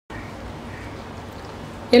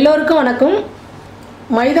எல்லோருக்கும் வணக்கம்.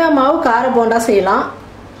 மைதா மாவு கார போண்டா செய்யலாம்.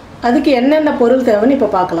 அதுக்கு என்னென்ன பொருள் தேவைன்னு இப்போ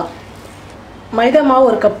பார்க்கலாம். மைதா மாவு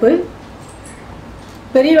 1 கப்பு,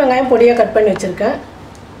 பெரிய வெங்காயம் பொடியாக கட் பண்ணி வச்சுருக்கேன்,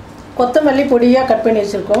 கொத்தமல்லி பொடியாக கட் பண்ணி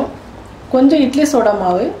வச்சுருக்கோம், கொஞ்சம் இட்லி சோடா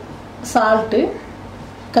மாவு, சால்ட்டு,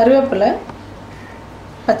 கருவேப்பிலை,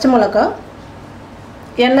 பச்சை மிளகாய்,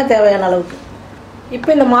 எண்ணெய் தேவையான அளவுக்கு. இப்போ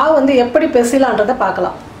இந்த மாவு வந்து எப்படி பிசையலான்றதை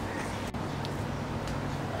பார்க்கலாம்.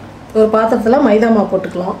 ஒரு பாத்திரத்தில் மைதா மாவு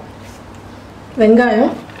போட்டுக்கலாம்.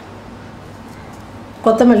 வெங்காயம்,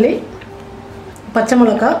 கொத்தமல்லி, பச்சை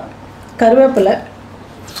மிளகாய், கருவேப்பிலை,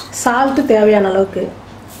 சால்ட்டு தேவையான அளவுக்கு,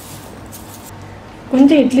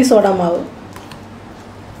 கொஞ்சம் இட்லி சோடா மாவு.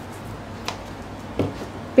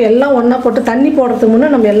 இப்போ எல்லாம் ஒன்றா போட்டு தண்ணி போடுறதுக்கு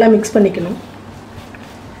முன்னே நம்ம எல்லாம் மிக்ஸ் பண்ணிக்கணும்.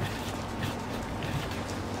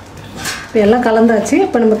 இப்போ எல்லாம் கலந்தாச்சு.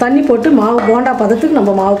 இப்போ நம்ம தண்ணி போட்டு மாவு போண்டா பதத்துக்கு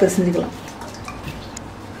நம்ம மாவு பிசைஞ்சிக்கலாம்.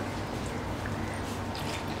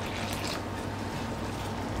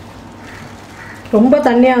 ரொம்ப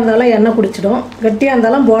தண்ணியாக இருந்தாலும் எண்ணெய் குடிச்சிடும், கட்டியாக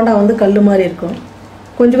இருந்தாலும் போண்டா வந்து கல் மாதிரி இருக்கும்.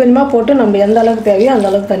 கொஞ்சம் கொஞ்சமாக போட்டு நம்ம எந்த அளவுக்கு தேவையோ அந்த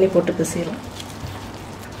அளவுக்கு தண்ணி போட்டு பிசையலாம்.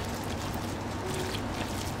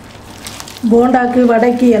 போண்டாக்கு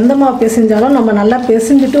வடைக்கு எந்த மாவு பிசைஞ்சாலும் நம்ம நல்லா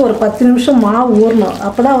பிசைஞ்சிட்டு ஒரு 10 நிமிஷம் மாவு ஊறணும்.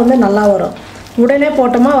 அப்போ தான் வந்து நல்லா வரும். உடனே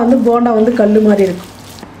போட்டோமா வந்து போண்டா வந்து கல் மாதிரி இருக்கும்.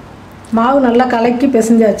 மாவு நல்லா கலக்கி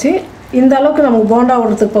பிசைஞ்சாச்சு. இந்த அளவுக்கு நமக்கு போண்டா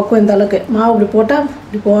ஓடுறதுக்கு பக்கம் இந்த அளவுக்கு மாவு இப்படி போட்டால்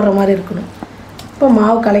இப்படி போடுற மாதிரி இருக்கணும். இப்போ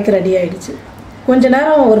மாவு கலக்கி ரெடி ஆகிடுச்சு. கொஞ்ச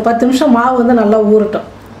நேரம் ஒரு 10 நிமிஷம் மாவு வந்து நல்லா ஊறட்டும்.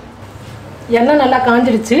 எண்ணெய் நல்லா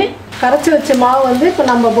காஞ்சிடுச்சு. கரைச்சி வச்ச மாவு வந்து இப்போ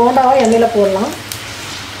நம்ம போண்டாவை எண்ணெயில் போடலாம்.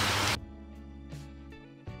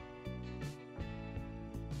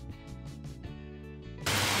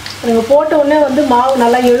 நீங்கள் போட்ட உடனே வந்து மாவு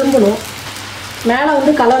நல்லா எழும்பணும். மேலே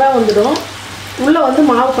வந்து கலராக வந்துடும், உள்ளே வந்து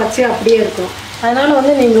மாவு பச்சையாக அப்படியே இருக்கும். அதனால்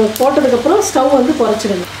வந்து நீங்கள் போட்டதுக்கப்புறம் ஸ்டவ் வந்து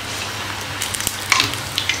குறைச்சிடுங்க.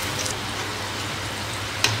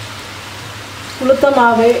 உளுத்த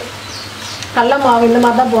மாவு, கடல மாவு இந்த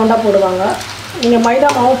மாதிரி தான் போண்டா போடுவாங்க. நீங்கள் மைதா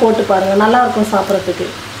மாவும் போட்டு பாருங்கள், நல்லாயிருக்கும் சாப்பிட்றதுக்கு.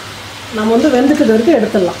 நம்ம வந்து வெந்துட்டு வரைக்கும்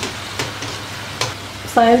எடுத்துடலாம்.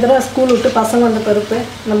 சாயந்தரம் ஸ்கூல் விட்டு பசங்க வந்த பிறப்பு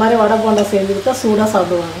இந்த மாதிரி வடை போண்டா செஞ்சுக்கிட்டா சூடாக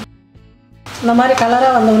சாப்பிடுவாங்க. இந்த மாதிரி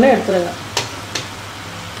கலராக வந்தவுடனே எடுத்துருங்க.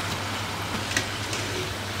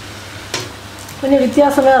 கொஞ்சம்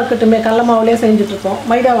வித்தியாசமாக இருக்கட்டுமே, கடல மாவுலேயே செஞ்சுட்ருக்கோம்,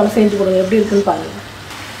 மைதாவில் செஞ்சு கொடுங்க, எப்படி இருக்குன்னு பாருங்கள்.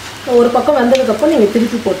 ஒரு பக்கம் வெந்ததுக்கப்புறம் நீங்கள்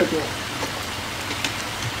திருப்பி போட்டுக்கணும்.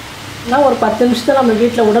 ஆனால் ஒரு 10 நிமிஷத்தில் நம்ம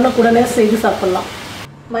வீட்டில் உடனுக்குடனே செய்து சாப்பிட்லாம்.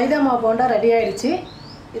 மைதா மாவு போண்டா ரெடி ஆகிடுச்சு.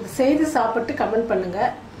 இது செய்து சாப்பிட்டு கமெண்ட் பண்ணுங்கள்.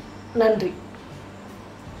 நன்றி.